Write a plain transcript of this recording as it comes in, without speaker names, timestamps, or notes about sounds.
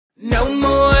No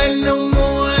more, no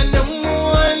more, no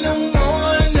more, no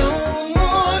more, no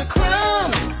more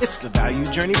crumbs. It's the Value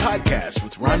Journey Podcast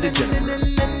with Rhonda Jennifer.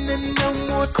 No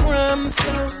more crumbs.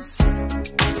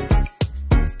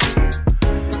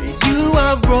 You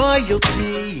are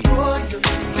royalty,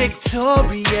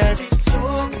 victorious,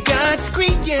 God's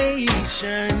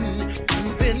creation.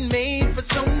 You've been made for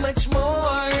so much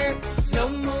more. No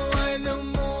more, no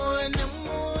more, no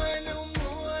more, no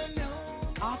more, no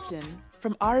more. Often,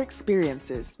 from our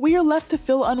experiences, we are left to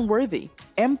feel unworthy,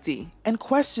 empty, and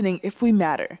questioning if we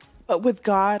matter. But with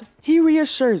God, He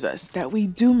reassures us that we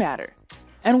do matter,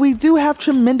 and we do have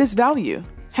tremendous value.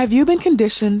 Have you been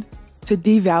conditioned to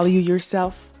devalue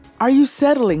yourself? Are you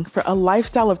settling for a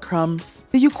lifestyle of crumbs?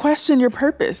 Do you question your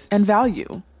purpose and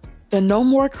value? The No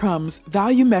More Crumbs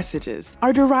value messages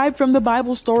are derived from the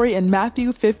Bible story in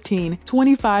Matthew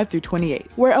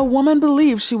 15:25-28, where a woman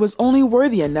believed she was only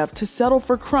worthy enough to settle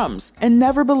for crumbs and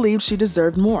never believed she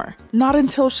deserved more. Not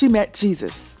until she met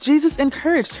Jesus. Jesus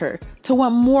encouraged her to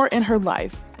want more in her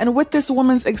life. And with this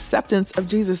woman's acceptance of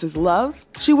Jesus' love,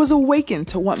 she was awakened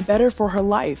to want better for her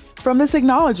life. From this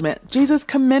acknowledgement, Jesus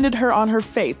commended her on her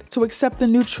faith to accept the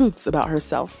new truths about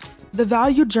herself. The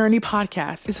Value Journey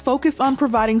podcast is focused on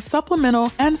providing supplemental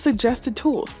and suggested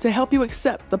tools to help you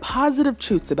accept the positive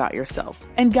truths about yourself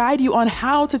and guide you on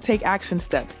how to take action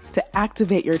steps to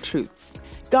activate your truths.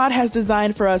 God has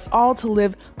designed for us all to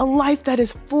live a life that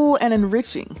is full and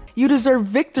enriching. You deserve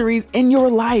victories in your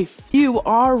life. You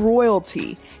are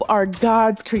royalty. You are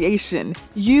God's creation.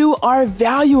 You are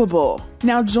valuable.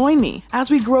 Now join me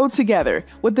as we grow together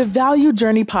with the Value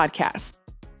Journey podcast.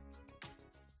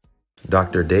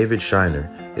 Dr. David Scheiner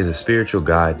is a spiritual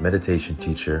guide, meditation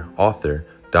teacher, author,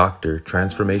 doctor,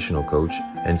 transformational coach,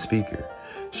 and speaker,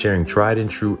 sharing tried and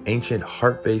true ancient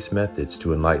heart-based methods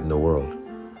to enlighten the world.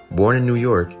 Born in New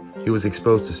York, he was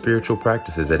exposed to spiritual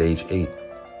practices at age 8.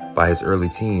 By his early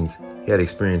teens, he had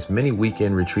experienced many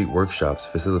weekend retreat workshops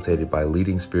facilitated by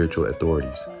leading spiritual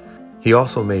authorities. He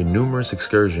also made numerous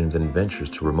excursions and adventures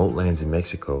to remote lands in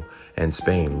Mexico and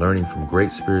Spain, learning from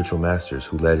great spiritual masters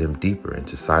who led him deeper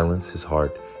into silence, his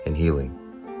heart, and healing.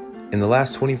 In the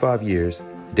last 25 years,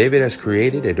 David has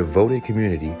created a devoted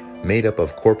community made up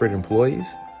of corporate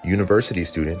employees, university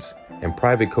students, and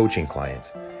private coaching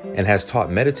clients, and has taught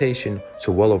meditation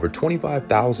to well over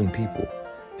 25,000 people.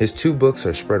 His 2 books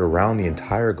are spread around the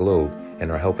entire globe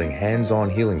and are helping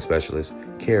hands-on healing specialists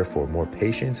care for more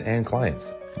patients and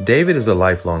clients. David is a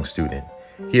lifelong student.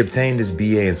 He obtained his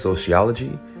BA in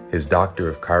sociology, his Doctor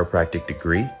of Chiropractic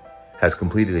degree, has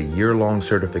completed a year-long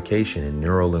certification in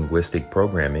neuro-linguistic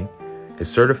programming,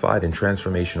 is certified in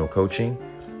transformational coaching,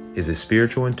 is a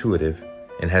spiritual intuitive,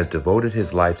 and has devoted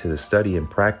his life to the study and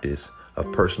practice of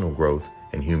personal growth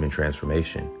and human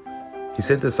transformation. He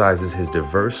synthesizes his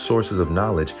diverse sources of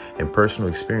knowledge and personal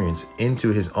experience into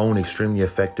his own extremely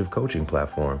effective coaching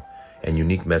platform and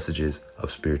unique messages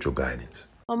of spiritual guidance.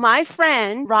 Well, my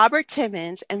friend, Robert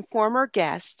Timmons, and former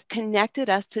guest connected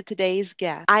us to today's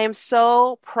guest. I am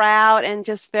so proud and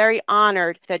just very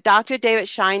honored that Dr. David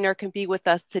Scheiner can be with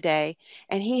us today.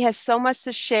 And he has so much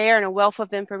to share and a wealth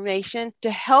of information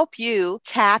to help you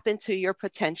tap into your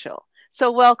potential. So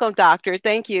welcome, Doctor.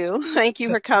 Thank you. Thank you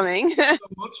for coming. Thank you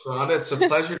so much, Rhonda. It's a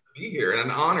pleasure to be here and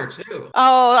an honor, too.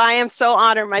 Oh, I am so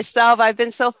honored myself. I've been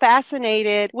so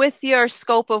fascinated with your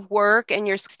scope of work and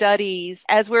your studies.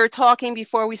 As we were talking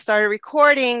before we started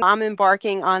recording, I'm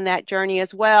embarking on that journey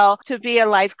as well to be a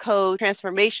life coach,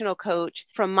 transformational coach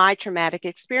from my traumatic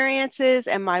experiences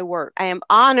and my work. I am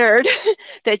honored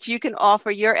that you can offer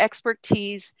your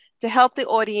expertise to help the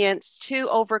audience to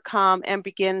overcome and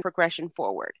begin progression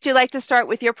forward. Would you like to start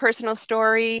with your personal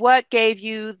story? What gave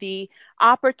you the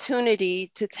opportunity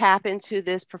to tap into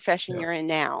this profession you're in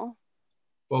now?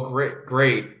 Well,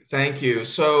 great. Thank you.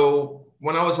 So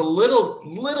when I was a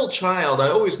little child, I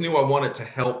always knew I wanted to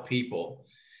help people.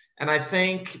 And I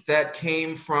think that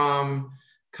came from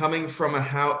coming from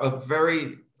a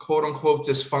very quote unquote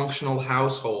dysfunctional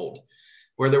household,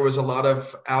 where there was a lot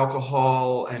of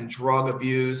alcohol and drug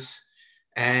abuse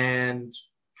and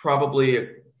probably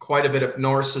quite a bit of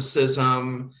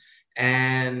narcissism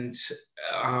and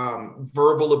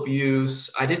verbal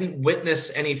abuse. I didn't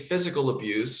witness any physical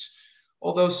abuse,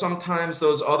 although sometimes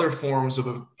those other forms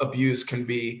of abuse can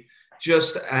be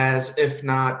just as, if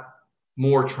not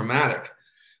more, traumatic.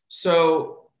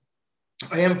 So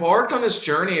I embarked on this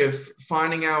journey of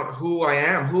finding out who I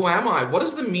am. Who am I? What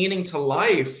is the meaning to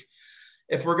life?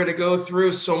 If we're going to go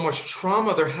through so much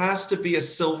trauma, there has to be a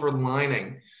silver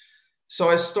lining. So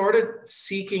I started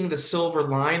seeking the silver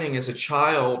lining as a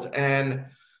child, and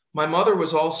my mother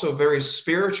was also very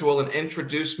spiritual and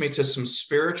introduced me to some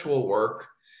spiritual work.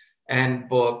 and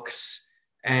books.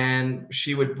 And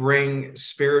she would bring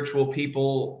spiritual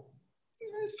people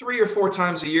 3 or 4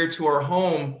 times a year to our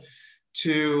home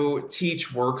to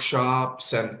teach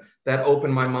workshops, and that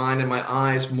opened my mind and my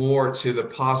eyes more to the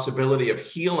possibility of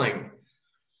healing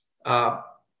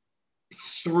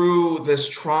through this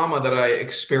trauma that I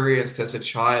experienced as a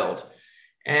child.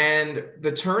 And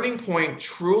the turning point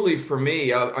truly for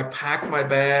me, I packed my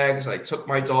bags, I took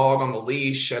my dog on the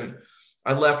leash, and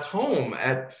I left home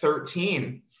at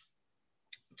 13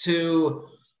 to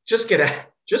just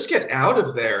get out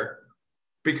of there.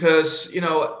 Because,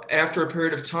 after a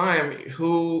period of time,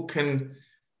 who can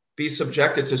be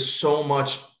subjected to so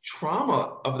much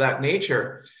trauma of that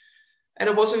nature? And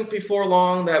it wasn't before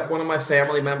long that one of my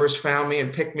family members found me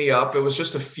and picked me up. It was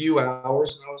just a few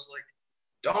hours. And I was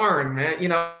like, darn, man,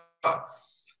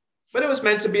 but it was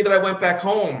meant to be that I went back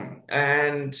home.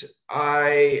 And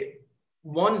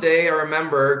one day I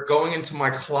remember going into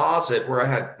my closet where I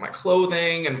had my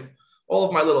clothing and all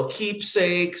of my little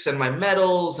keepsakes and my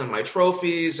medals and my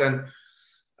trophies. And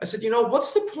I said,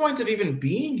 what's the point of even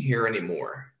being here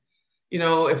anymore?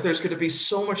 If there's going to be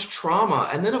so much trauma.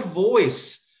 And then a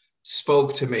voice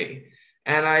spoke to me.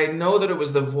 And I know that it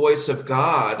was the voice of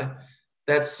God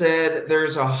that said,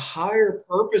 there's a higher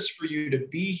purpose for you to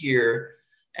be here.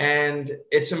 And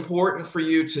it's important for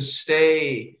you to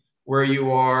stay where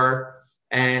you are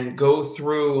and go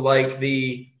through, like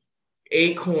the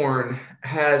acorn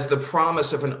has the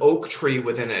promise of an oak tree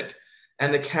within it,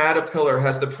 and the caterpillar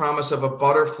has the promise of a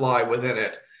butterfly within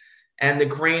it, and the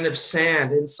grain of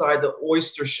sand inside the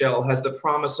oyster shell has the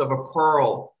promise of a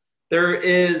pearl. There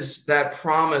is that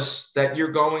promise that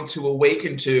you're going to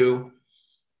awaken to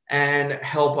and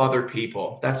help other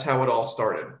people. That's how it all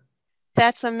started.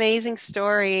 That's an amazing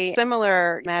story.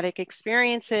 Similar traumatic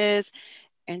experiences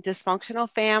and dysfunctional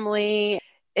family.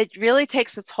 It really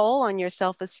takes a toll on your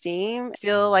self-esteem.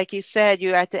 Feel like you said,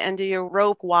 you're at the end of your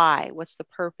rope. Why? What's the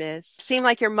purpose? It seemed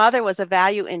like your mother was a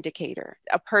value indicator,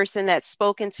 a person that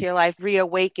spoke into your life,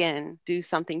 reawaken, do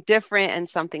something different and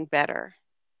something better.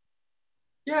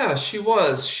 Yeah, she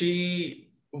was. She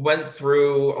went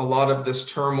through a lot of this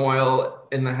turmoil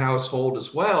in the household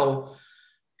as well.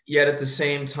 Yet at the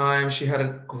same time, she had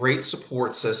a great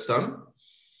support system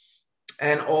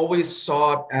and always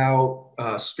sought out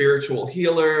spiritual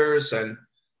healers, and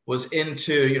was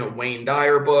into, Wayne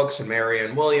Dyer books and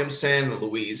Marianne Williamson,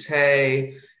 Louise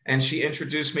Hay. And she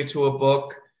introduced me to a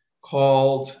book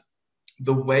called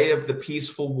The Way of the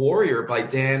Peaceful Warrior by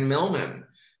Dan Millman,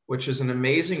 which is an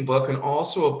amazing book, and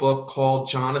also a book called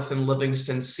Jonathan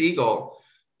Livingston Seagull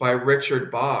by Richard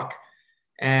Bach.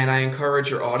 And I encourage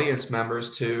your audience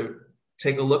members to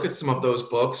take a look at some of those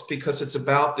books, because it's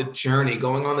about the journey,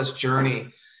 going on this journey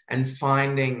and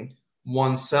finding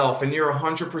oneself. And you're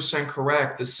 100%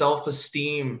 correct. The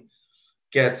self-esteem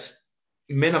gets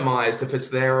minimized if it's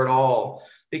there at all,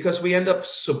 because we end up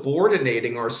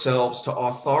subordinating ourselves to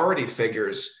authority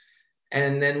figures.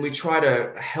 And then we try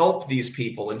to help these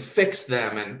people and fix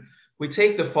them. And we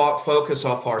take the focus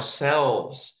off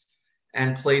ourselves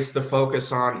and place the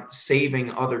focus on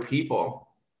saving other people.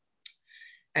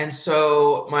 And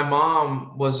so my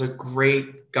mom was a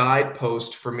great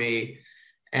guidepost for me.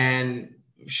 And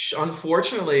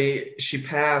unfortunately, she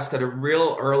passed at a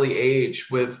real early age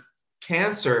with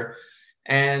cancer.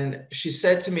 And she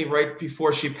said to me right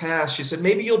before she passed, she said,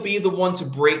 maybe you'll be the one to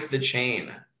break the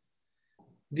chain.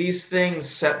 These things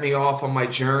set me off on my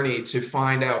journey to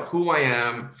find out who I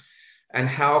am and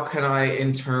how can I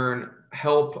in turn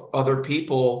help other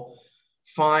people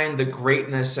find the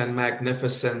greatness and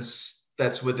magnificence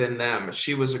that's within them.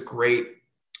 She was a great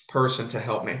person to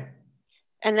help me.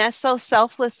 And that's so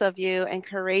selfless of you and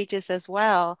courageous as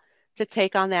well to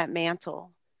take on that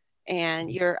mantle. And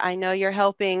I know you're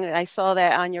helping, I saw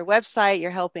that on your website,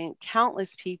 you're helping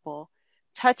countless people,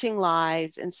 touching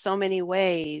lives in so many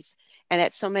ways and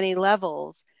at so many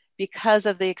levels because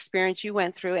of the experience you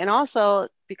went through, and also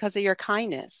because of your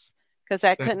kindness, because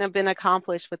that couldn't have been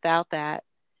accomplished without that.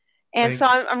 And so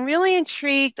I'm really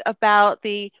intrigued about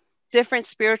the different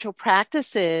spiritual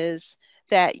practices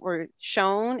that were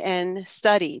shown and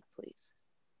studied, please.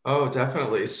 Oh,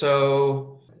 definitely.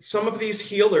 So some of these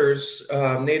healers,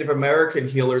 Native American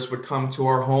healers, would come to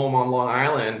our home on Long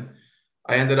Island.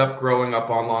 I ended up growing up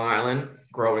on Long Island,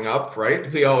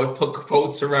 right? We always put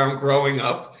quotes around growing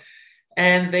up.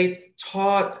 And they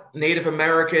taught Native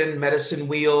American medicine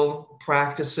wheel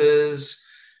practices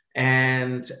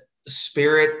and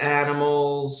spirit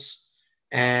animals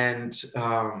and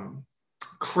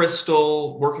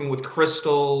working with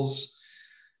crystals.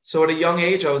 So at a young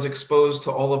age, I was exposed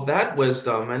to all of that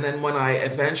wisdom. And then when I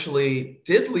eventually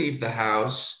did leave the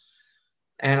house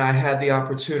And I had the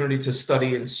opportunity to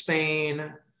study in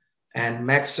Spain and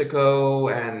Mexico,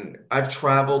 and I've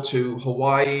traveled to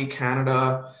Hawaii,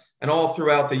 Canada, and all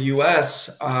throughout the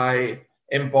US. I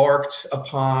embarked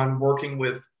upon working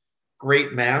with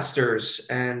great masters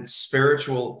and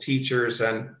spiritual teachers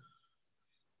and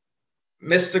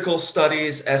mystical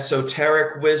studies,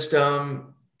 esoteric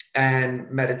wisdom, and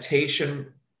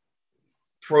meditation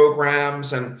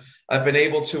programs. And I've been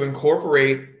able to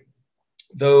incorporate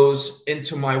those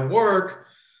into my work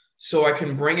so I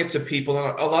can bring it to people.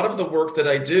 And a lot of the work that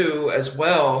I do as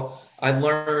well, I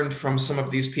learned from some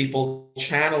of these people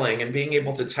channeling and being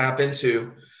able to tap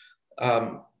into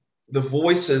the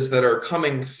voices that are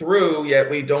coming through, yet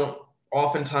we don't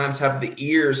oftentimes have the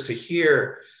ears to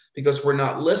hear because we're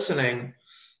not listening,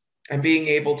 and being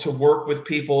able to work with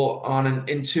people on an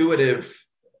intuitive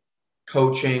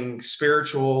coaching,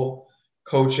 spiritual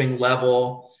coaching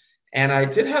level. And I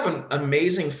did have an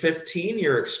amazing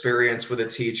 15-year experience with a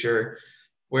teacher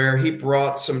where he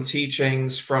brought some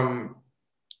teachings from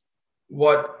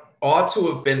what ought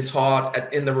to have been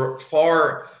taught in the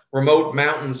far remote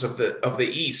mountains of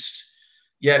the East.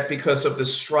 Yet because of the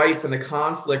strife and the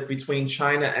conflict between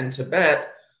China and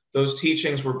Tibet, those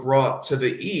teachings were brought to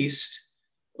the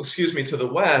to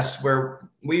the West, where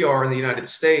we are in the United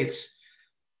States.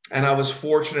 And I was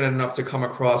fortunate enough to come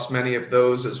across many of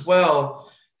those as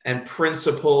well, and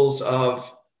principles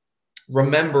of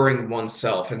remembering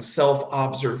oneself and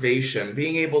self-observation,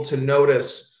 being able to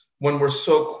notice when we're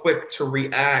so quick to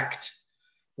react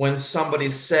when somebody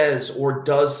says or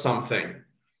does something.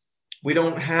 We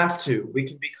don't have to. We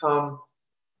can become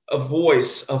a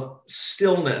voice of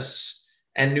stillness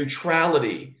and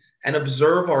neutrality and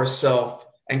observe ourselves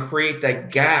and create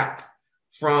that gap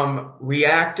from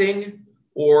reacting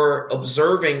or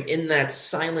observing in that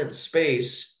silent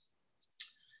space,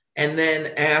 and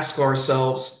then ask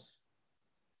ourselves,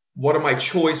 what are my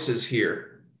choices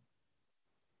here?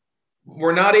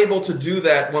 We're not able to do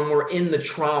that when we're in the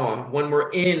trauma, when we're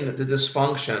in the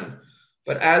dysfunction.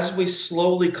 But as we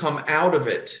slowly come out of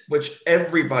it, which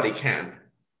everybody can,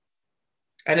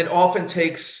 and it often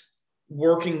takes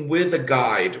working with a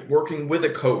guide, working with a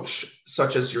coach,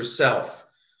 such as yourself,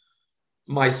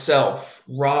 myself,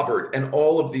 Robert, and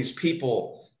all of these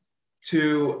people,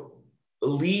 to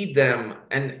lead them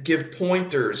and give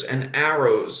pointers and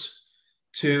arrows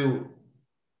to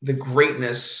the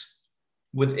greatness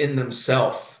within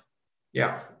themselves.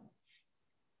 Yeah.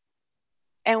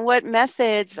 And what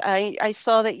methods? I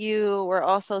saw that you were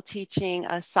also teaching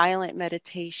a silent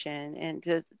meditation, and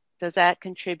does that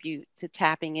contribute to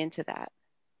tapping into that?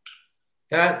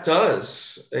 That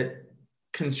does. It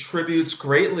contributes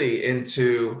greatly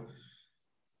into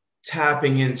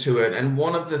tapping into it. And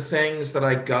one of the things that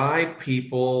I guide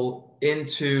people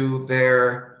into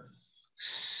their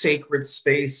sacred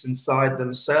space inside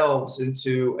themselves,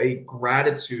 into a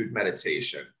gratitude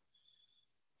meditation.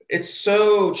 It's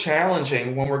so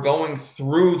challenging when we're going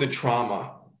through the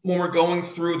trauma, when we're going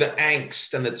through the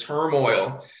angst and the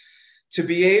turmoil, to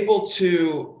be able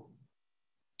to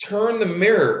turn the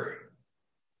mirror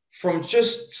from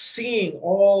just seeing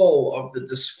all of the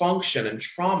dysfunction and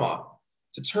trauma,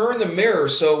 to turn the mirror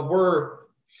so we're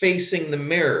facing the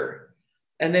mirror,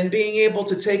 and then being able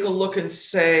to take a look and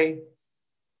say,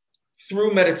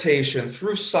 through meditation,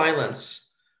 through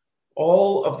silence,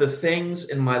 all of the things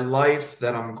in my life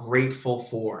that I'm grateful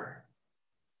for.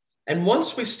 And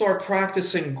once we start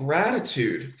practicing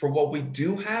gratitude for what we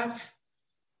do have,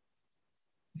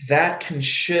 that can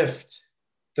shift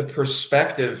the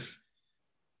perspective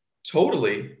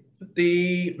totally.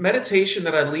 The meditation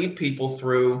that I lead people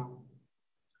through,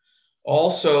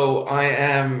 also, I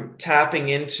am tapping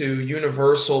into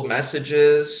universal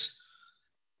messages,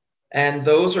 and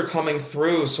those are coming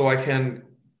through so I can,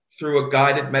 through a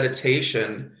guided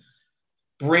meditation,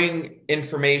 bring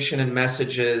information and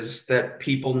messages that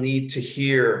people need to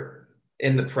hear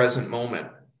in the present moment.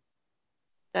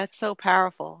 That's so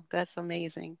powerful. That's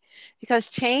amazing. Because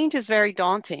change is very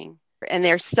daunting, and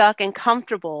they're stuck and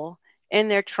comfortable in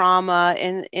their trauma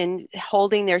and in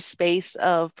holding their space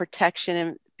of protection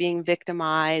and being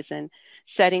victimized and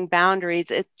setting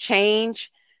boundaries.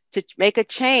 To make a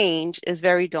change is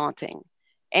very daunting.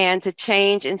 And to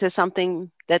change into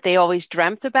something that they always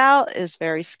dreamt about is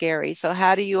very scary. So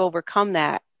how do you overcome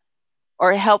that,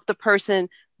 or help the person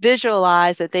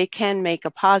visualize that they can make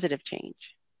a positive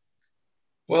change?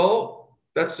 Well,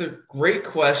 that's a great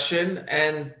question.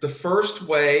 And the first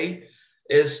way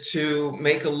is to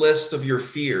make a list of your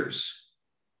fears.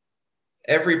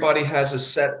 Everybody has a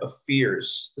set of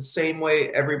fears, the same way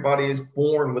everybody is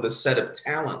born with a set of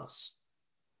talents.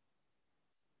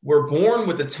 we're born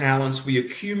with the talents. We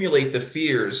accumulate the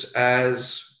fears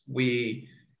as we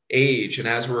age and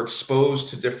as we're exposed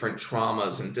to different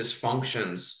traumas and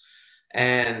dysfunctions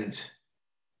and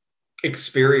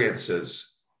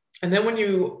experiences. And then when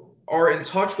you are in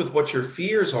touch with what your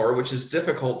fears are, which is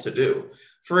difficult to do,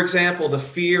 for example, the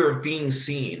fear of being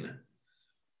seen,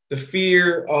 the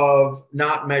fear of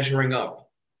not measuring up,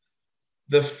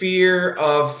 the fear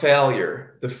of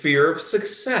failure, the fear of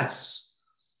success,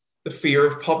 the fear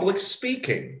of public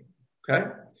speaking,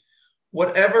 okay?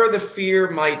 Whatever the fear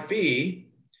might be,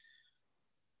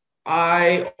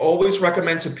 I always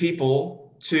recommend to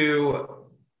people to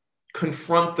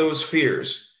confront those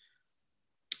fears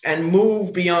and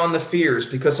move beyond the fears,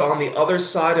 because on the other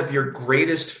side of your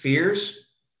greatest fears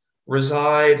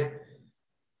reside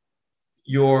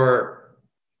your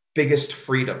biggest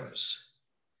freedoms.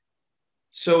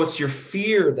 So it's your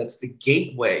fear that's the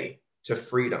gateway to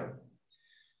freedom.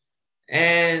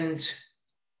 And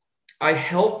I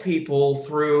help people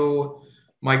through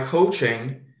my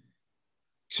coaching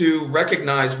to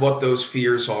recognize what those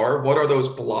fears are, what are those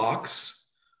blocks,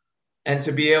 and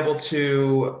to be able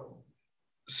to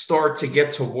start to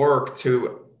get to work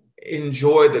to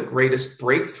enjoy the greatest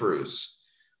breakthroughs.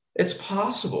 It's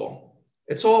possible.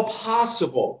 It's all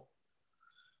possible,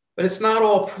 but it's not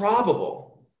all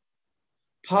probable.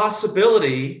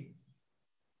 Possibility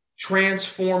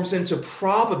transforms into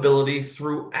probability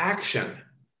through action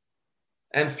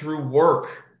and through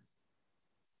work.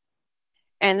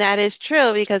 And that is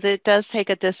true, because it does take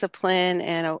a discipline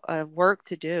and a work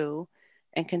to do,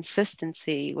 and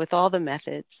consistency with all the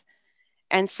methods.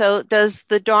 And so does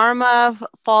the Dharma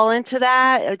fall into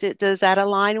that? Or does that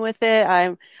align with it?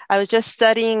 I was just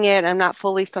studying it. I'm not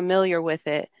fully familiar with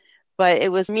it, but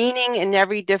it was meaning in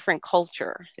every different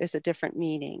culture. There's a different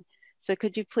meaning. So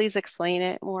could you please explain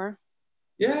it more?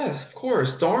 Yeah, of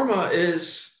course. Dharma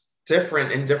is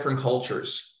different in different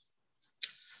cultures.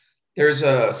 There's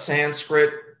a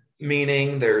Sanskrit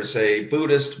meaning, there's a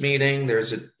Buddhist meaning,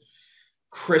 there's a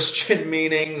Christian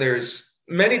meaning, there's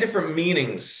many different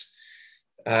meanings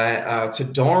to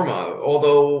Dharma.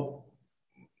 Although,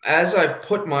 as I've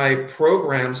put my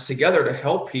programs together to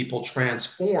help people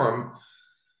transform,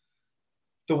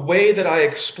 the way that I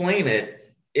explain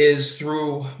it is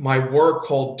through my work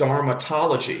called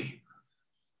Dharmatology.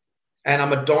 And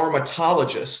I'm a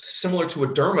dermatologist, similar to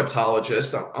a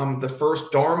dermatologist. I'm the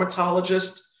first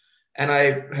dermatologist, and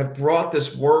I have brought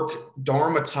this work,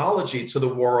 dermatology, to the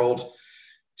world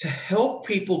to help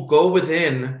people go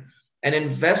within and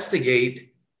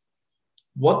investigate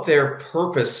what their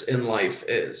purpose in life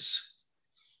is.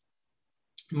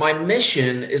 My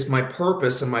mission is my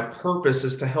purpose, and my purpose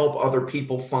is to help other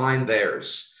people find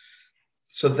theirs.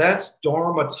 So that's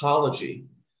dermatology.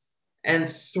 And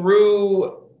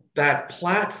through that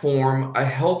platform, I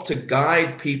help to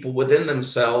guide people within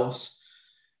themselves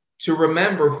to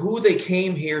remember who they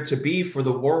came here to be for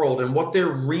the world and what their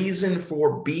reason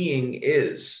for being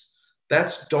is.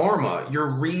 That's Dharma,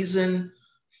 your reason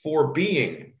for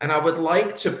being. And I would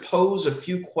like to pose a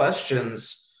few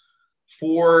questions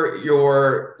for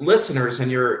your listeners and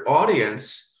your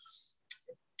audience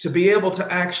to be able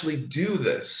to actually do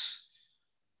this.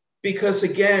 Because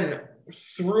again,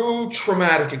 through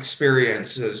traumatic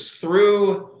experiences,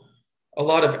 through a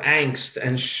lot of angst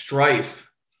and strife,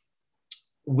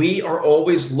 we are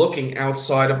always looking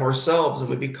outside of ourselves, and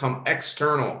we become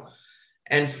external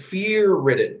and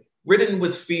ridden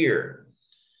with fear.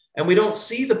 And we don't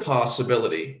see the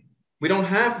possibility. We don't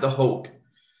have the hope.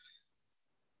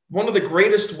 One of the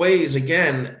greatest ways,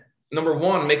 again, number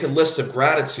one, make a list of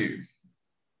gratitude.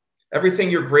 Everything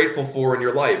you're grateful for in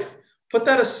your life. Put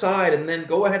that aside and then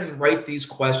go ahead and write these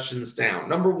questions down.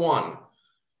 Number one,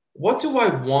 what do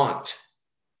I want?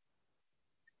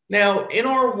 Now, in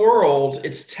our world,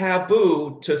 it's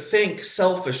taboo to think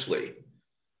selfishly.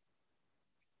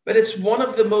 But it's one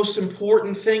of the most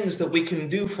important things that we can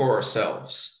do for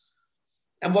ourselves.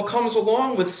 And what comes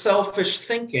along with selfish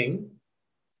thinking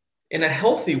in a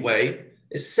healthy way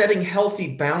is setting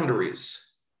healthy boundaries.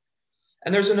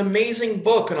 And there's an amazing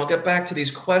book, and I'll get back to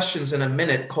these questions in a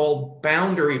minute, called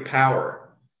Boundary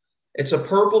Power. It's a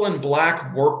purple and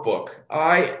black workbook.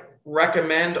 I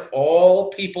recommend all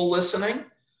people listening,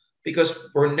 because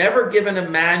we're never given a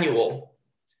manual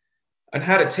on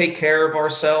how to take care of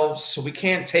ourselves, so we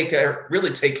can't really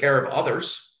take care of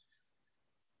others.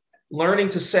 Learning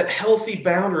to set healthy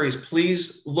boundaries,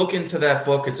 please look into that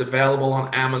book. It's available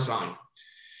on Amazon.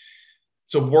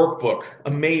 It's a workbook,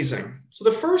 amazing. So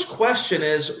the first question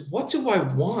is, what do I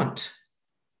want?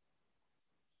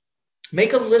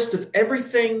 Make a list of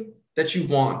everything that you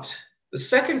want. The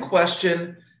second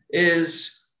question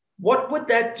is, What would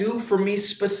that do for me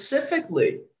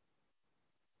specifically?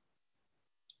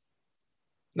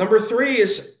 Number 3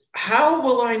 is, how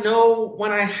will I know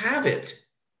when I have it?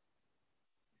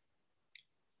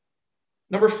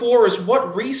 Number 4 is,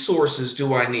 what resources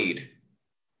do I need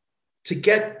to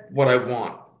get what I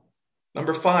want?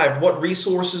 Number 5, what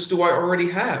resources do I already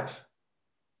have?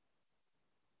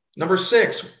 Number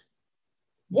 6,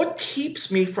 what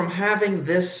keeps me from having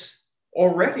this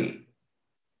already?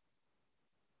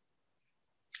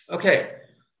 Okay,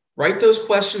 write those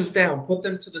questions down, put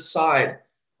them to the side,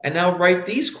 and now write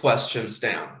these questions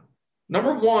down.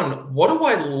 Number 1, what do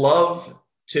I love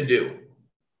to do?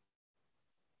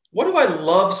 What do I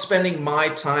love spending my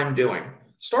time doing?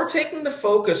 Start taking the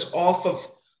focus off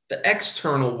of the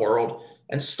external world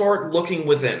and start looking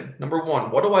within. Number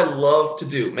 1, what do I love to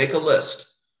do? Make a list.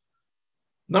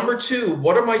 Number 2,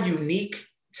 what are my unique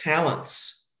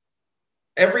talents?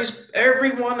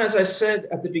 Everyone, as I said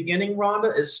at the beginning,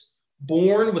 Rhonda, is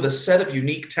born with a set of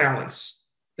unique talents.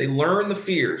 They learn the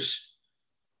fears.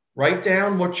 Write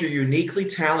down what you're uniquely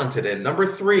talented in. Number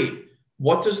 3,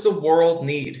 what does the world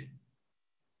need?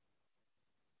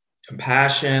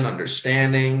 Compassion,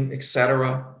 understanding,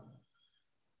 etc.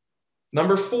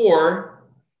 Number 4,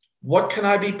 what can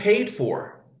I be paid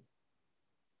for?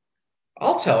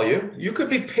 I'll tell you, you could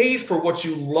be paid for what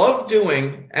you love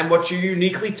doing and what you're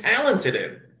uniquely talented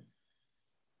in.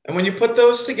 And when you put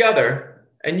those together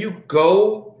and you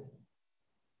go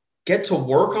get to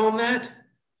work on that,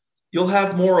 you'll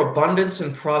have more abundance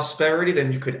and prosperity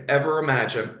than you could ever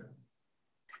imagine.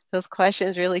 Those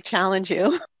questions really challenge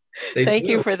you. Thank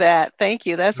you for that. Thank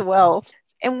you. That's wealth.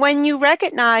 And when you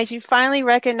finally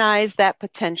recognize that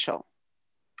potential.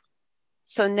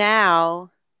 So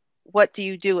now, what do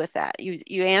you do with that?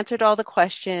 You answered all the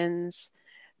questions.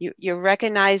 You're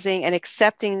recognizing and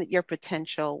accepting your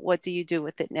potential. What do you do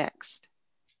with it next?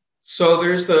 So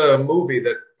there's the movie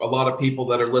that a lot of people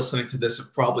that are listening to this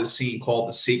have probably seen called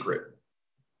The Secret.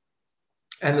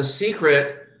 And The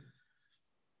Secret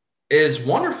is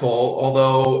wonderful,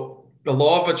 although the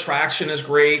law of attraction is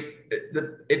great.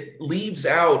 It leaves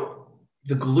out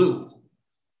the glue.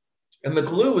 And the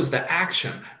glue is the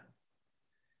action.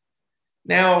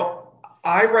 Now,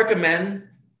 I recommend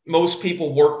most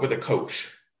people work with a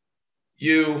coach.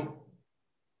 I'm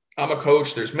a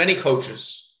coach. There's many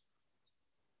coaches.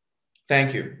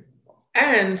 Thank you.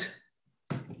 And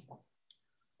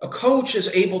a coach is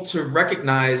able to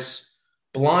recognize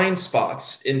blind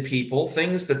spots in people,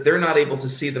 things that they're not able to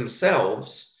see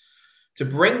themselves, to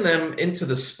bring them into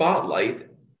the spotlight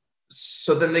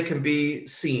so then they can be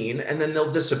seen and then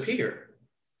they'll disappear.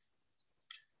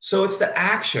 So it's the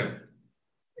action.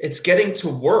 It's getting to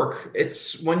work.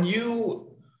 It's when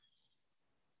you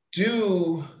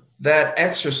do that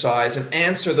exercise and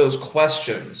answer those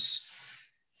questions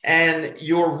and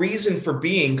your reason for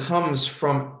being comes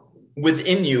from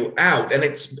within you out, and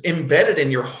it's embedded in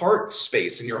your heart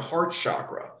space, in your heart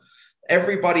chakra.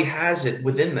 Everybody has it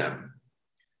within them.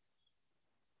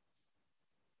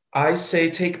 I say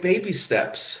take baby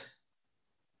steps.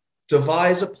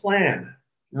 Devise a plan.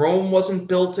 Rome wasn't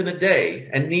built in a day,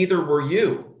 and neither were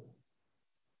you.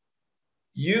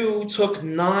 You took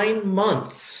 9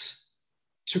 months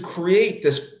to create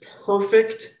this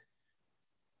perfect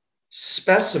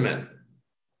specimen.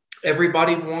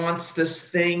 Everybody wants this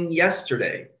thing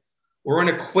yesterday. We're in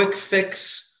a quick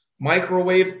fix,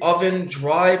 microwave oven,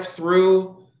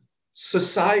 drive-through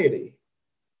society.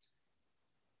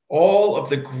 All of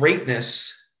the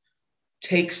greatness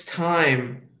takes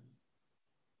time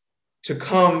to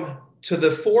come to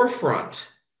the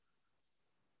forefront.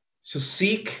 So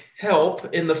seek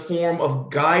help in the form of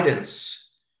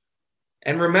guidance.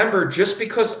 And remember, just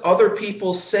because other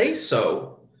people say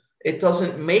so, it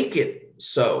doesn't make it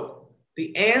so.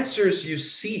 The answers you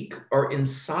seek are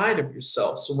inside of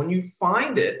yourself. So when you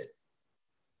find it,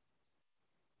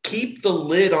 keep the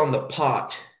lid on the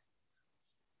pot.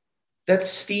 That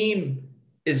steam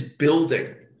is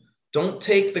building. Don't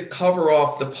take the cover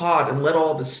off the pot and let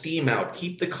all the steam out.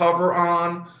 Keep the cover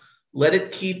on. Let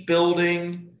it keep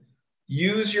building.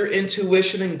 Use your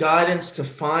intuition and guidance to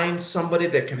find somebody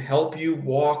that can help you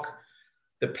walk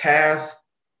the path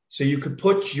so you could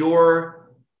put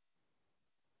your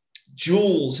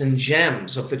jewels and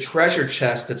gems of the treasure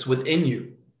chest that's within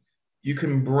you. You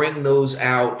can bring those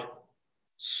out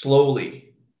slowly.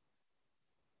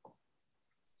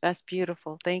 That's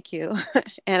beautiful. Thank you.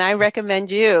 And I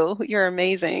recommend you. You're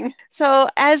amazing. So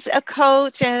as a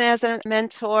coach and as a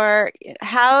mentor,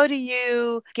 how do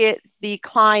you get the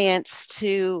clients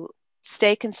to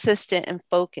stay consistent and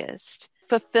focused?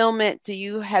 Fulfillment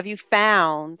have you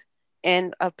found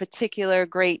in a particular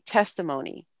great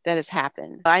testimony? that has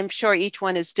happened? I'm sure each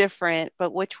one is different,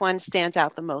 but which one stands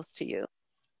out the most to you?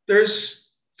 There's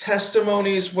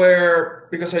testimonies where,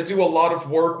 because I do a lot of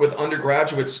work with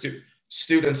undergraduate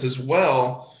students as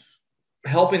well,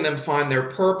 helping them find their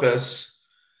purpose.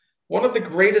 One of the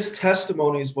greatest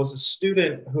testimonies was a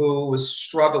student who was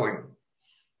struggling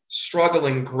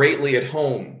greatly at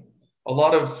home. A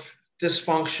lot of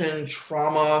dysfunction,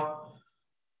 trauma,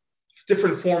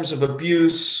 different forms of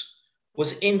abuse,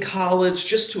 was in college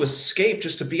just to escape,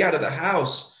 just to be out of the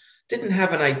house, didn't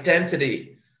have an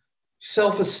identity.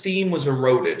 Self-esteem was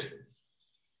eroded.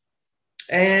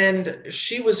 And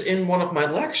she was in one of my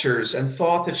lectures and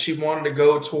thought that she wanted to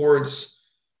go towards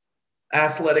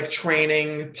athletic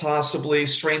training, possibly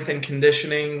strength and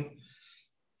conditioning,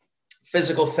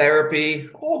 physical therapy,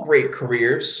 all great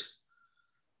careers.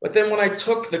 But then when I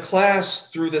took the class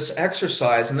through this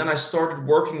exercise and then I started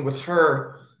working with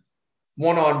her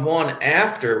one-on-one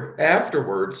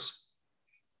afterwards,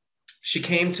 she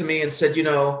came to me and said,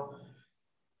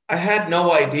 I had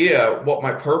no idea what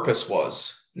my purpose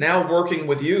was. Now working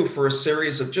with you for a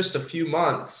series of just a few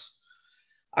months,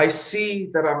 I see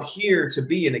that I'm here to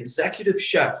be an executive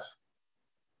chef.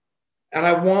 And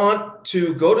I want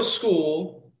to go to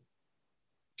school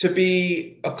to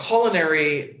be a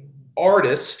culinary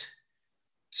artist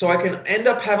so I can end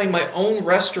up having my own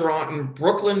restaurant in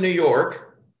Brooklyn, New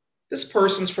York. This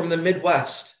person's from the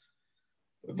Midwest.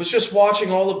 I was just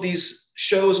watching all of these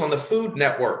shows on the Food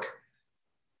Network,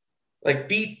 like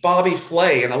Beat Bobby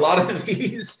Flay, and a lot of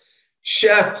these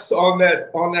chefs on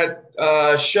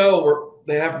that show where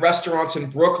they have restaurants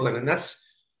in Brooklyn, and that's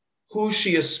who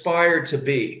she aspired to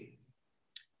be.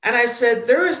 And I said,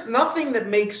 there is nothing that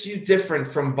makes you different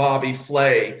from Bobby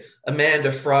Flay,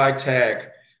 Amanda Freitag,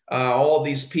 all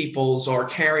these peoples are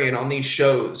carrying on these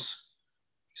shows.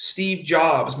 Steve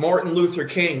Jobs, Martin Luther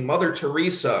King, Mother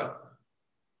Teresa,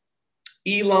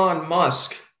 Elon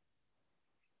Musk,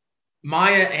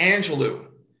 Maya Angelou.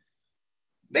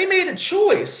 They made a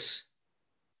choice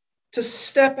to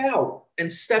step out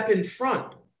and step in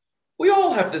front. We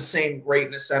all have the same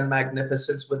greatness and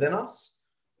magnificence within us.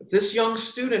 But this young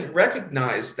student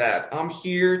recognized that. I'm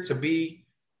here to be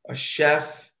a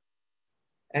chef.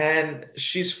 And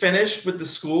she's finished with the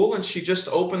school and she just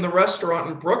opened the restaurant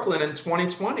in Brooklyn in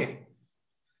 2020.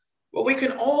 Well, we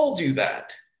can all do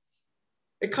that.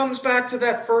 It comes back to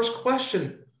that first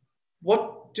question.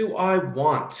 What do I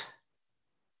want?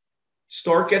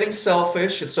 Start getting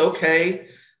selfish. It's okay.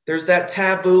 There's that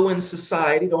taboo in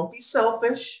society. Don't be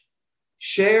selfish.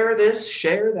 Share this,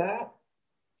 share that.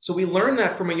 So we learn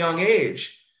that from a young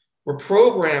age. We're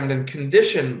programmed and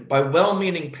conditioned by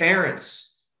well-meaning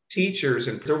parents, teachers,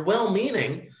 and they're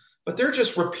well-meaning, but they're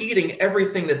just repeating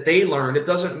everything that they learned. It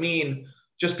doesn't mean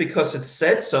just because it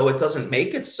said so, it doesn't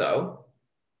make it so.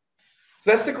 So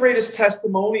that's the greatest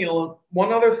testimonial.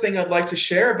 One other thing I'd like to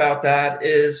share about that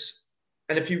is,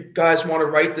 and if you guys want to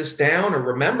write this down or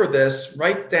remember this,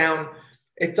 write down,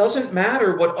 it doesn't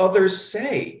matter what others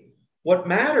say. What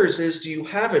matters is, do you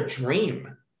have a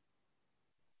dream?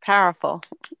 Powerful.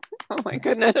 Oh my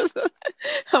goodness.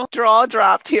 Draw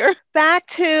dropped here. Back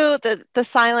to the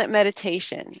silent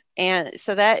meditation. And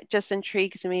so that just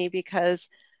intrigues me because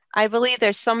I believe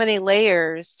there's so many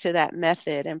layers to that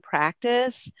method and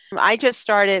practice. I just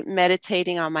started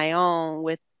meditating on my own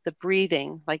with the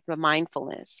breathing, like the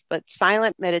mindfulness, but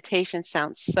silent meditation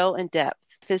sounds so in depth.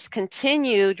 If it's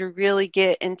continued to really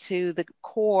get into the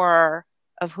core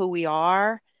of who we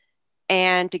are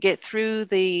and to get through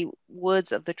the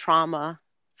woods of the trauma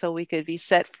so we could be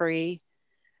set free.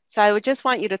 So I would just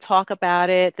want you to talk about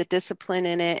it, the discipline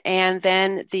in it, and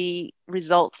then the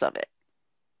results of it.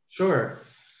 Sure.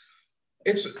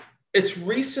 It's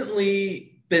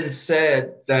recently been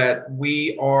said that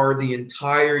we are the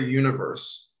entire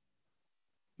universe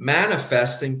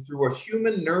manifesting through a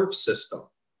human nerve system.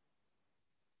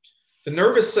 The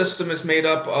nervous system is made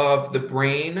up of the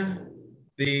brain,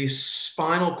 the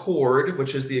spinal cord,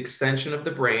 which is the extension of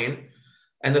the brain,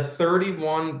 and the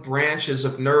 31 branches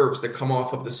of nerves that come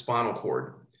off of the spinal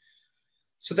cord.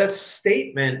 So that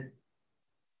statement,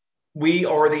 we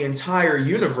are the entire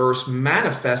universe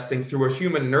manifesting through a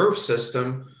human nerve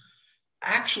system,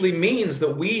 actually means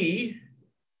that we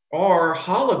are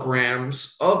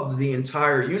holograms of the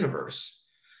entire universe.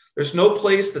 There's no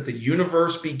place that the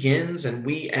universe begins and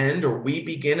we end, or we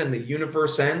begin and the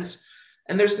universe ends.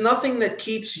 And there's nothing that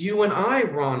keeps you and I,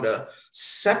 Rhonda,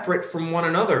 separate from one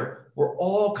another. We're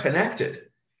all connected.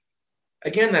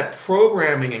 Again, that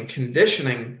programming and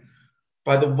conditioning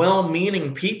by the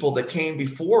well-meaning people that came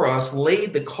before us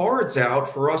laid the cards out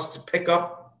for us to pick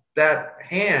up that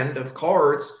hand of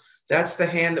cards. That's the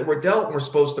hand that we're dealt and we're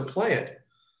supposed to play it.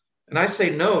 And I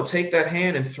say, no, take that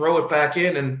hand and throw it back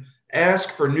in and ask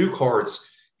for new cards.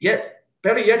 Yet,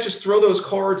 better yet, just throw those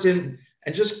cards in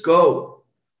and just go.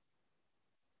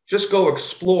 Just go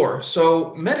explore.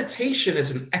 So meditation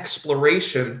is an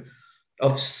exploration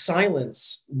of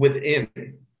silence within.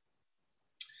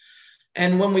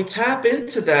 And when we tap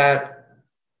into that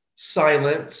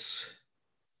silence,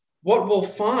 what we'll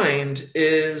find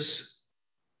is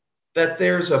that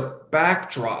there's a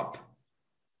backdrop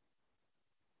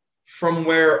from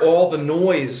where all the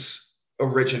noise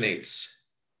originates.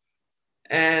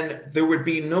 And there would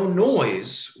be no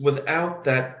noise without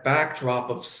that backdrop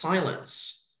of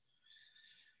silence.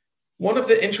 One of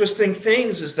the interesting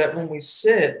things is that when we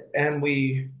sit and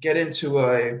we get into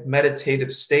a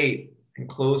meditative state and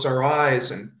close our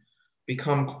eyes and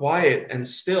become quiet and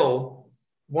still,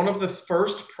 one of the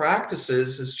first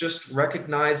practices is just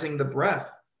recognizing the breath.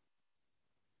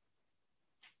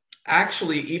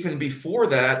 Actually, even before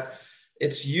that,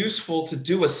 it's useful to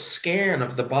do a scan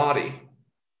of the body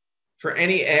for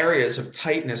any areas of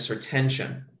tightness or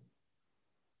tension.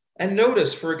 And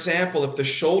notice, for example, if the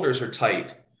shoulders are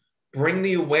tight, bring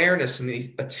the awareness and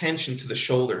the attention to the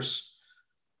shoulders.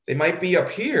 They might be up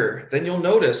here. Then you'll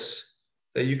notice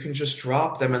that you can just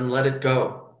drop them and let it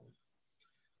go.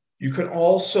 You can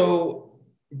also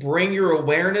bring your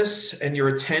awareness and your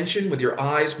attention with your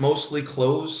eyes mostly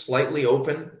closed, slightly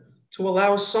open, to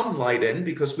allow some light in,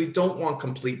 because we don't want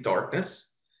complete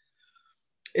darkness,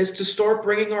 is to start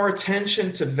bringing our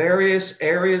attention to various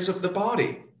areas of the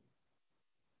body.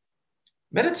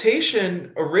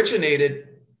 Meditation originated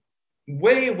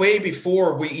way, way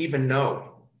before we even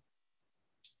know.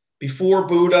 Before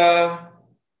Buddha,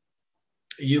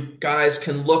 you guys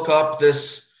can look up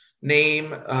this name.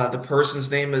 The person's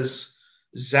name is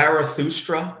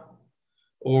Zarathustra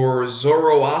or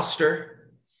Zoroaster.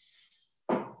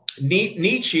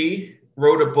 Nietzsche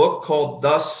wrote a book called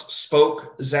Thus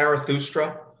Spoke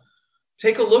Zarathustra.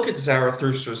 Take a look at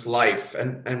Zarathustra's life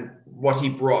and what he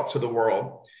brought to the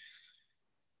world.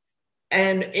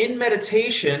 And in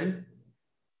meditation,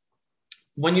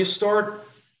 when you start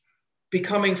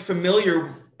becoming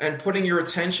familiar and putting your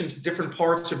attention to different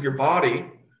parts of your body,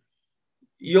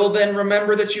 you'll then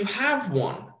remember that you have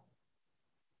one.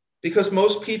 Because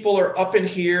most people are up in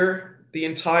here the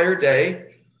entire day,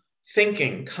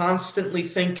 thinking, constantly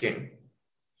thinking.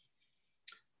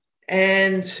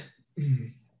 And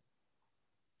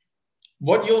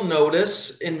what you'll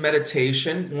notice in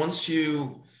meditation, once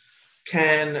you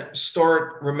can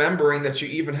start remembering that you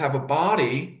even have a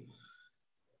body,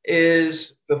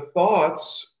 is the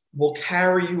thoughts will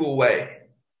carry you away.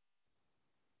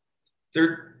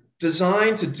 They're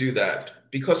designed to do that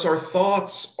because our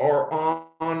thoughts are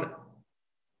on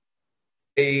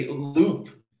a loop,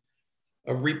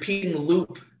 a repeating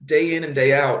loop, day in and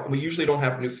day out. And we usually don't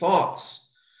have new thoughts.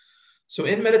 So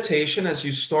in meditation, as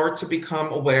you start to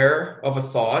become aware of a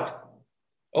thought,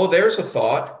 oh, there's a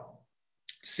thought.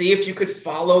 See if you could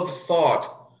follow the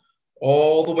thought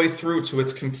all the way through to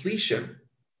its completion.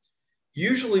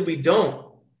 Usually we don't.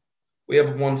 We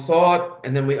have one thought,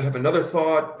 and then we have another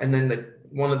thought, and then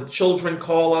one of the children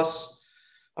call us,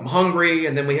 I'm hungry,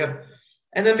 and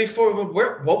then before,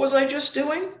 what was I just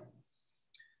doing?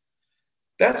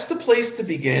 That's the place to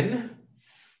begin.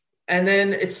 And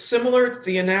then it's similar,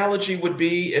 the analogy would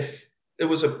be if it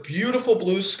was a beautiful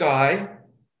blue sky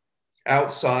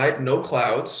outside, no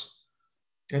clouds,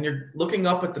 and you're looking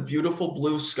up at the beautiful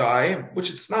blue sky, which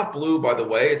it's not blue, by the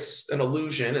way, it's an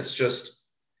illusion. It's just,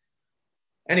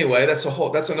 anyway, that's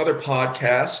another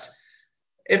podcast.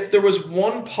 If there was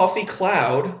one puffy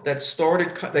cloud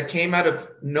that came out of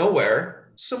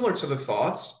nowhere, similar to the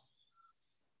thoughts,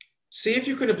 see if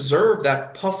you could observe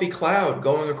that puffy cloud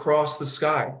going across the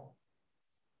sky.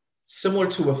 Similar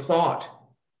to a thought.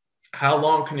 How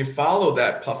long can you follow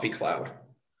that puffy cloud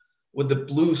with the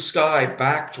blue sky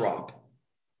backdrop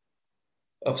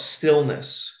of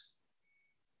stillness?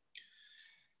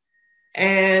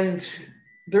 And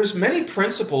there's many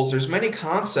principles, there's many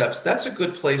concepts. That's a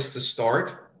good place to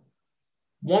start.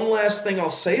 One last thing I'll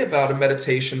say about a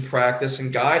meditation practice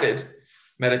and guided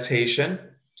meditation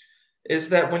is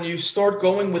that when you start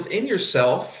going within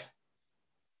yourself,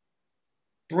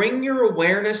 bring your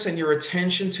awareness and your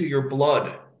attention to your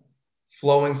blood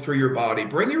flowing through your body.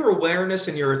 Bring your awareness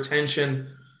and your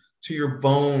attention to your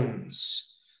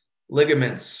bones,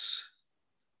 ligaments,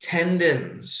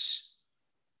 tendons,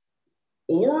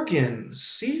 organs.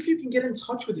 See if you can get in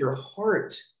touch with your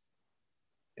heart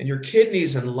and your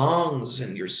kidneys and lungs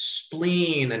and your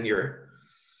spleen and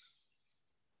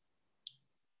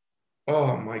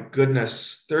oh my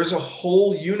goodness, there's a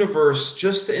whole universe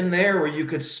just in there where you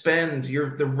could spend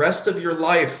the rest of your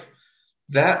life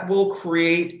that will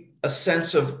create a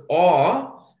sense of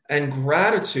awe and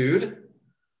gratitude.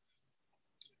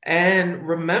 And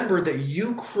remember that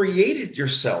you created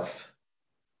yourself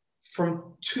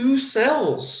from two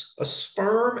cells, a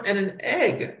sperm and an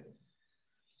egg.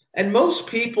 And most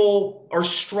people are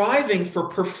striving for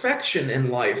perfection in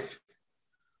life.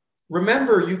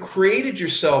 Remember, you created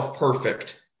yourself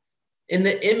perfect in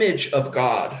the image of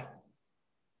God.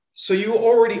 So you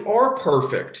already are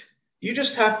perfect. You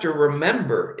just have to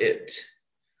remember it.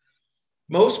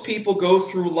 Most people go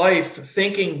through life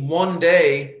thinking one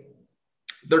day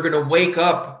they're going to wake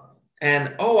up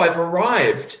and, oh, I've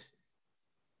arrived.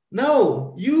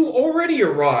 No, you already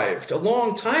arrived a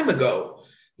long time ago.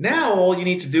 Now all you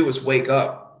need to do is wake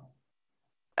up.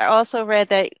 I also read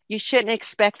that you shouldn't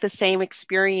expect the same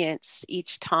experience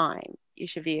each time. You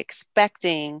should be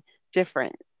expecting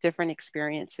different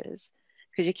experiences,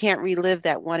 because you can't relive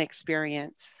that one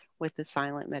experience with the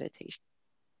silent meditation.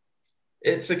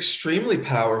 It's extremely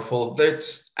powerful.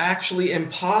 It's actually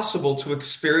impossible to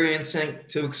experience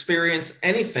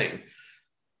anything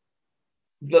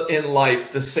in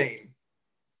life the same.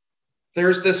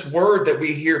 There's this word that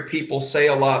we hear people say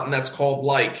a lot, and that's called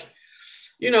like.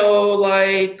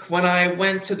 Like when I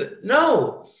went to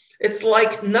no, it's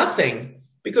like nothing,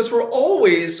 because we're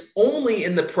always only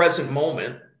in the present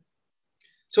moment.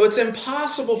 So it's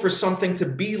impossible for something to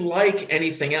be like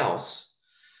anything else.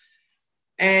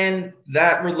 And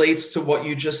that relates to what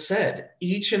you just said.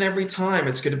 Each and every time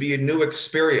it's going to be a new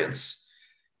experience.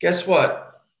 Guess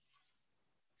what?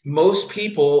 Most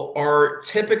people are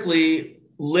typically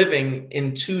living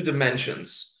in two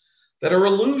dimensions that are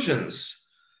illusions.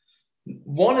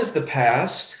 One is the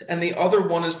past and the other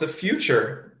one is the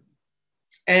future.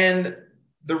 And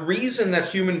the reason that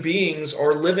human beings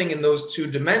are living in those two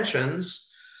dimensions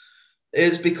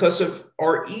is because of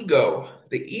our ego.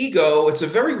 The ego, it's a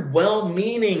very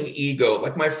well-meaning ego.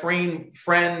 Like my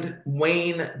friend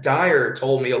Wayne Dyer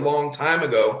told me a long time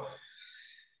ago.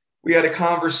 We had a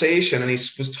conversation and he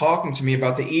was talking to me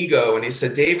about the ego. And he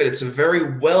said, David, it's a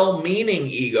very well-meaning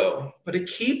ego, but it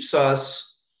keeps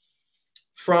us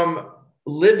from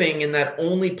living in that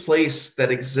only place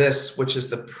that exists, which is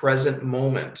the present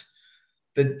moment.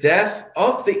 The death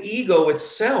of the ego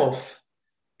itself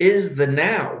is the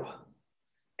now.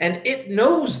 And it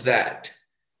knows that.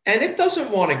 And it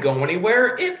doesn't want to go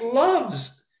anywhere. It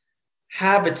loves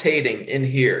habitating in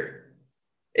here.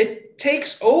 It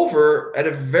takes over at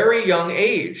a very young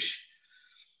age.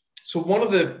 So one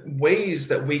of the ways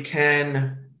that we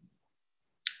can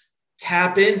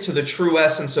tap into the true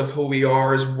essence of who we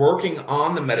are is working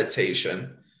on the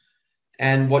meditation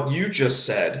and what you just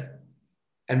said,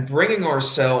 and bringing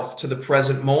ourselves to the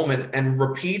present moment and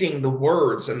repeating the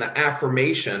words and the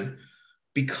affirmation,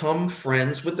 become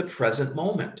friends with the present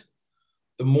moment.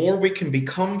 The more we can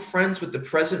become friends with the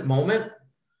present moment,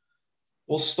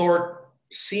 we'll start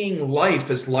seeing life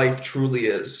as life truly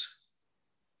is.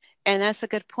 And that's a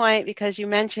good point, because you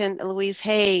mentioned Louise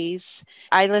Hayes.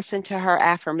 I listened to her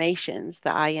affirmations,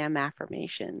 the I am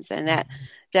affirmations, and that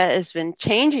has been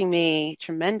changing me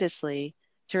tremendously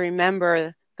to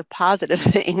remember the positive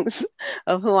things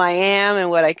of who I am and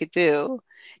what I could do.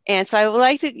 And so I would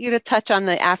like you to touch on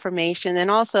the affirmation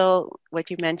and also what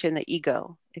you mentioned, the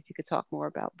ego, if you could talk more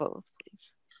about both,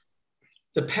 please.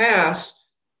 The past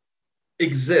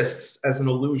exists as an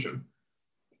illusion,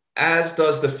 as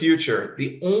does the future.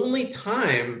 The only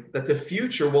time that the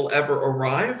future will ever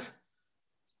arrive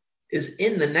is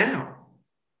in the now.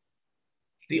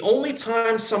 The only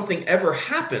time something ever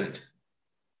happened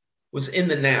was in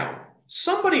the now.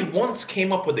 Somebody once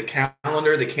came up with a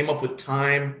calendar, they came up with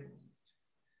time.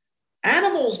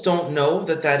 Animals don't know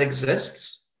that that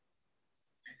exists.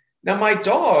 Now, my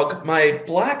dog, my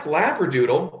black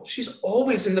Labradoodle, she's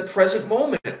always in the present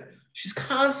moment. She's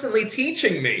constantly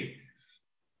teaching me.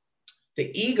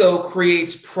 The ego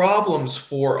creates problems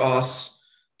for us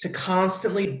to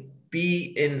constantly be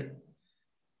in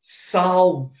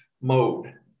solve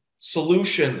mode,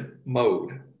 solution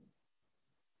mode.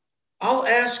 I'll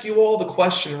ask you all the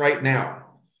question right now.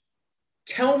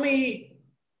 Tell me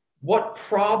what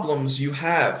problems you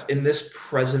have in this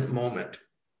present moment.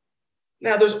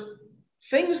 Now, there's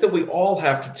things that we all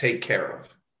have to take care of.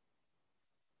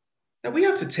 Now, we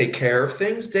have to take care of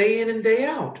things day in and day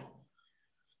out.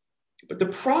 But the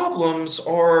problems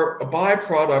are a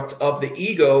byproduct of the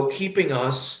ego keeping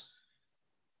us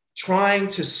trying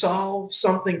to solve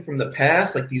something from the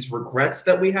past, like these regrets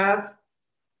that we have.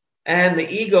 And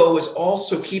the ego is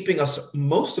also keeping us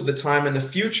most of the time in the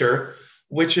future,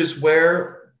 which is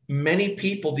where many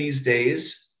people these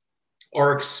days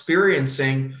are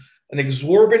experiencing an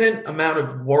exorbitant amount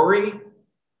of worry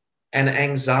and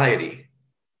anxiety.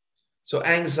 So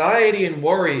anxiety and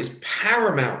worry is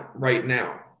paramount right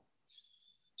now.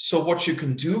 So what you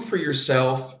can do for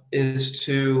yourself is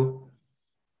to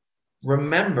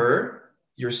remember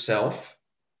yourself.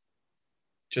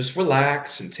 Just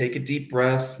relax and take a deep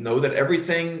breath. Know that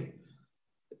everything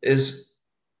is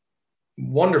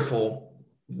wonderful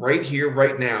right here,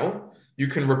 right now. You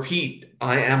can repeat,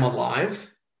 I am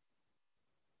alive.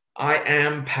 I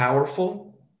am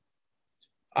powerful.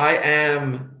 I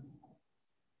am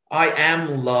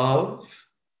love.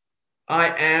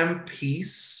 I am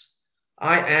peace.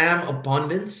 I am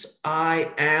abundance.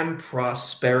 I am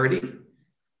prosperity.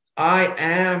 I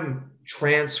am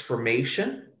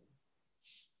transformation.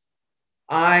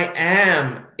 I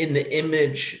am in the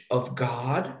image of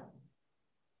God.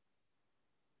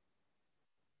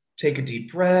 Take a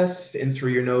deep breath in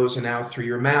through your nose and out through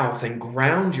your mouth and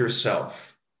ground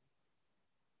yourself.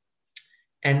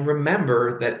 And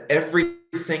remember that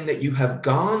everything that you have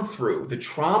gone through, the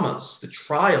traumas, the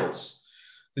trials,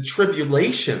 the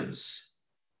tribulations,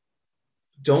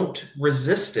 don't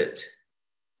resist it.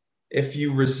 If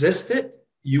you resist it,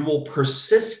 you will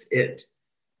persist it.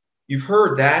 You've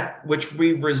heard that which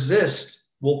we resist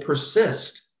will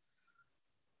persist.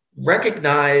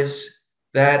 Recognize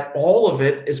that all of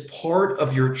it is part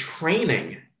of your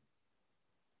training.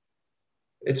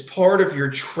 It's part of your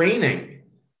training.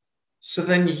 So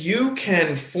then you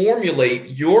can formulate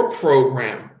your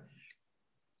program.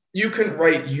 You can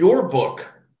write your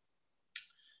book.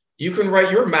 You can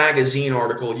write your magazine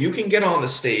article. You can get on the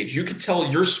stage. You can tell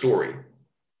your story.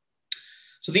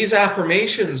 So these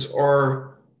affirmations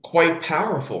are quite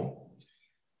powerful.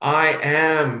 I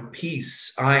am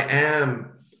peace. I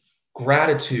am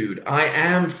gratitude. I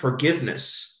am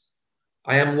forgiveness.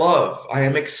 I am love. I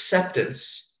am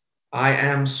acceptance. I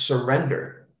am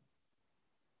surrender.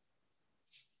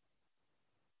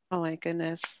 Oh my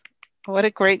goodness. What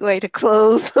a great way to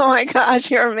close. Oh my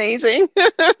gosh, you're amazing.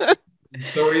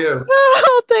 So are you.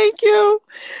 Oh, thank you.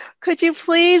 Could you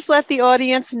please let the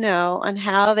audience know on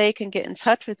how they can get in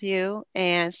touch with you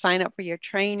and sign up for your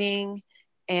training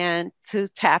and to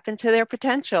tap into their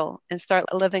potential and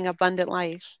start living abundant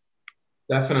life?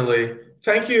 Definitely.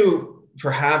 Thank you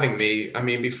for having me. I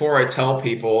mean, before I tell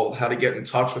people how to get in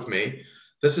touch with me,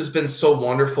 this has been so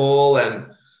wonderful and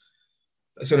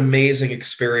it's an amazing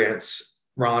experience,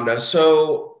 Rhonda.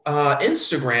 So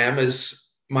Instagram is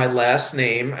my last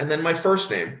name and then my first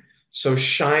name. So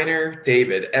Scheiner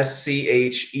David,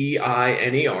 Scheiner,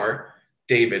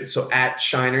 David. So at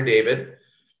Scheiner David.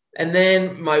 And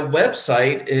then my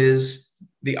website is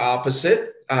the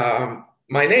opposite.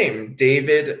 My name,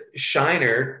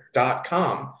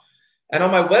 davidscheiner.com. And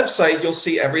on my website, you'll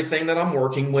see everything that I'm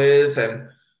working with and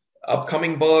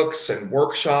upcoming books and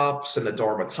workshops and the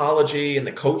dermatology and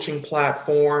the coaching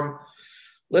platform.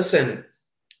 Listen,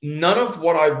 none of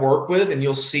what I work with, and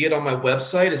you'll see it on my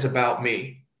website, is about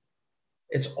me.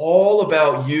 It's all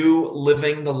about you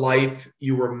living the life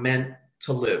you were meant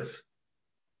to live.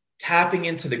 Tapping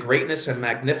into the greatness and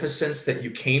magnificence that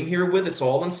you came here with. It's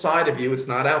all inside of you. It's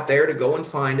not out there to go and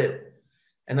find it.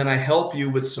 And then I help you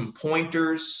with some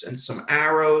pointers and some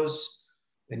arrows.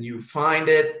 And you find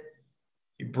it.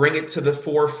 You bring it to the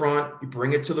forefront. You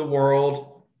bring it to the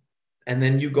world. And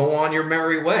then you go on your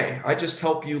merry way. I just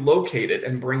help you locate it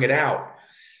and bring it out.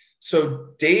 So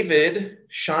David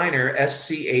Scheiner,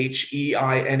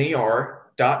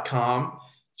 Scheiner.com.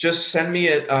 Just send me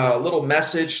a little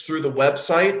message through the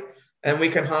website and we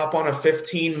can hop on a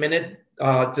 15-minute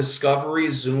discovery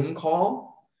Zoom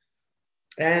call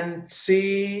and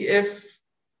see if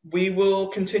we will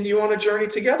continue on a journey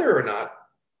together or not.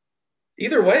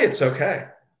 Either way, it's okay.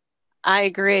 I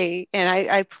agree. And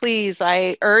I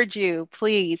urge you,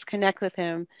 please connect with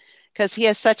him because he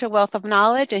has such a wealth of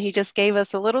knowledge and he just gave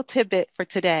us a little tidbit for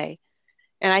today.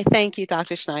 And I thank you,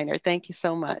 Dr. Scheiner. Thank you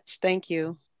so much. Thank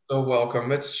you. So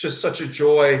welcome. It's just such a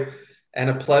joy and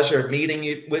a pleasure meeting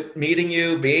you,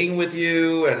 being with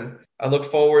you. And I look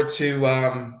forward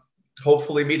to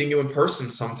hopefully meeting you in person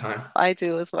sometime. I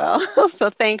do as well. So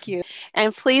thank you.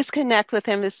 And please connect with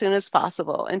him as soon as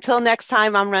possible. Until next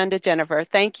time, I'm Rhonda Jennifer.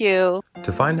 Thank you.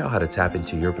 To find out how to tap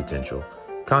into your potential,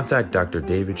 contact Dr.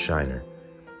 David Scheiner,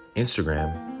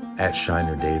 Instagram at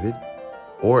ScheinerDavid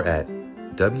or at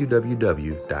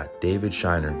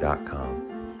www.davidscheiner.com.